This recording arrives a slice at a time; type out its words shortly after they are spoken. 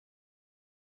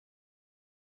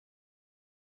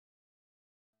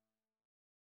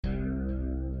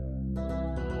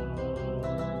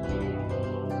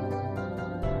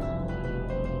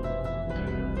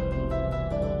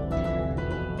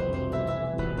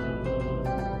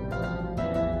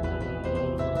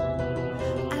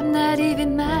not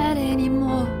even mad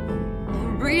anymore.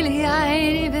 Really, I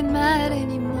ain't even mad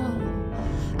anymore.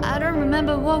 I don't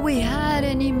remember what we had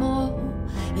anymore.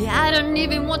 Yeah, I don't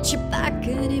even want you back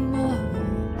anymore.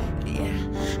 Yeah,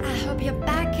 I hope your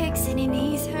back aches and your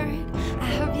knees hurt. I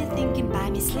hope you're thinking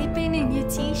about me sleeping in your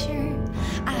t-shirt.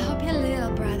 I hope your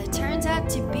little brother turns out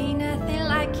to be nothing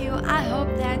like you. I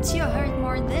hope that you hurt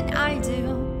more than I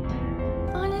do.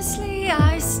 Honestly,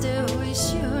 I still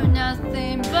wish you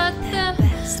nothing but the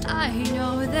best. I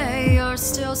know that you're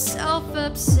still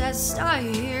self-obsessed. I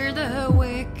hear the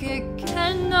wicked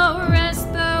can no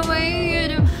rest the way you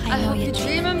do. I hope you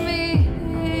dream of me.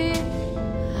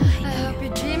 I hope you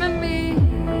dream of me.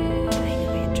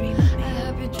 I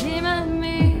hope you dream of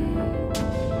me.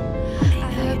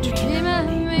 I hope you dream of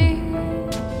me.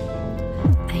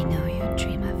 I know you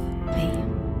dream of me.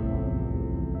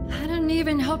 I don't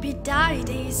even hope you die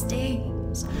these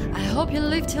days. I hope you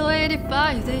live till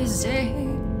 85 these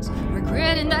days,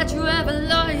 regretting that you ever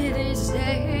lied these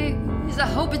days. I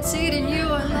hope it's eating you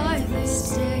alive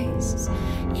these days.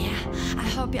 Yeah, I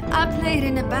hope you're up late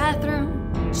in the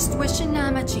bathroom, just wishing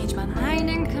I might change my mind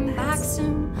and come back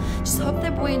soon. Just hope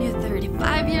that when you're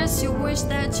 35 years you wish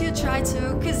that you tried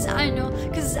to. Cause I know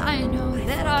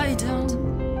that I don't.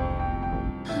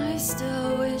 I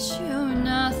still wish you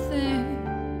nothing.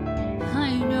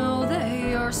 I know that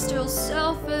you're still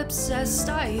self-obsessed.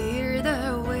 I hear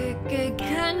the wicked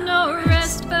can no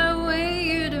rest the way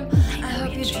you do. I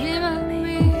hope you dream of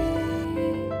me.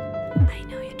 I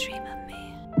know you dream of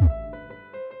me.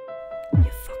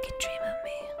 You fucking dream of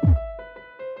me.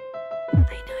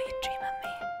 I know you dream of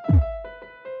me.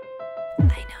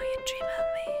 I know you dream of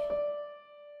me.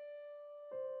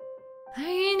 I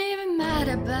ain't even mad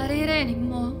about it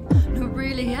anymore. No,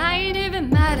 really, I ain't even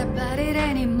mad about it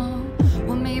anymore.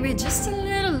 Well, maybe just a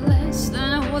little less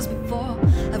than I was before.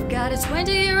 I've got a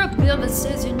 20-year bill that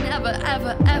says you're never,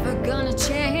 ever, ever gonna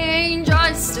change.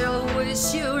 I still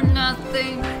wish you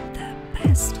nothing but the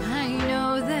best. I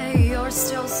know that you're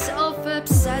still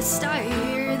self-obsessed. I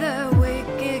hear the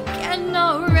wicked get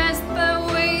no rest the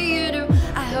way you do.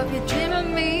 I hope you dream of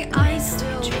me. I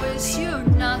still wish you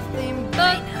nothing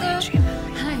but the.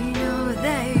 I know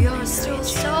that you're still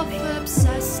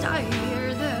self-obsessed. I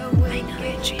hear the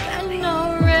wicked get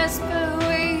no rest the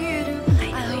way you do.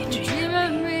 I hope you dream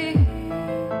of me.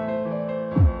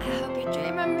 I hope you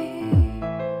dream of me.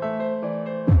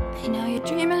 I know you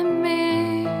dream of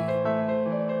me.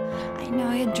 I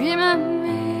know you dream of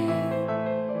me.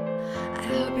 I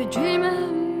hope you dream of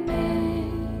me.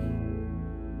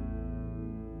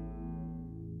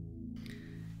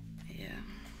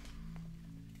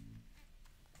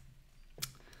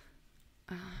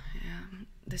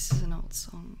 This is an old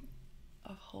song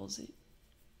of Halsey,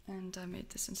 and I made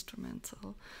this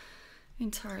instrumental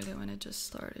entirely when I just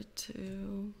started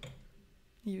to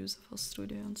use FL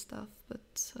Studio and stuff,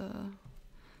 but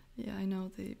yeah, I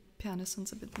know the piano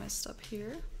sounds a bit messed up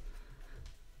here.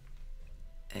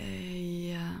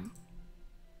 Yeah,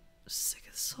 sick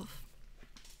of stuff,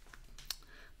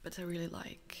 but I really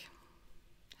like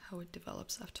how it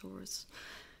develops afterwards.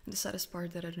 And the saddest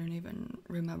part that I don't even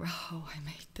remember how I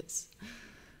made this.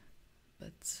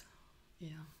 But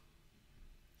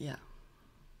yeah,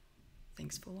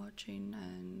 thanks for watching,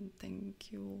 and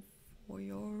thank you for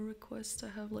your requests. I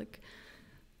have like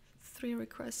 3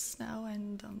 requests now,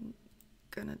 and I'm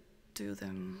gonna do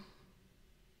them,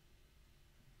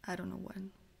 I don't know when,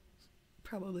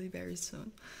 probably very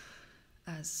soon,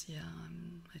 as yeah,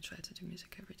 I try to do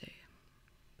music every day.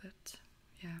 But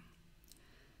yeah,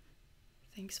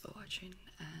 thanks for watching,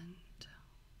 and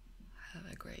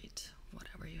have a great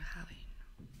whatever you're having.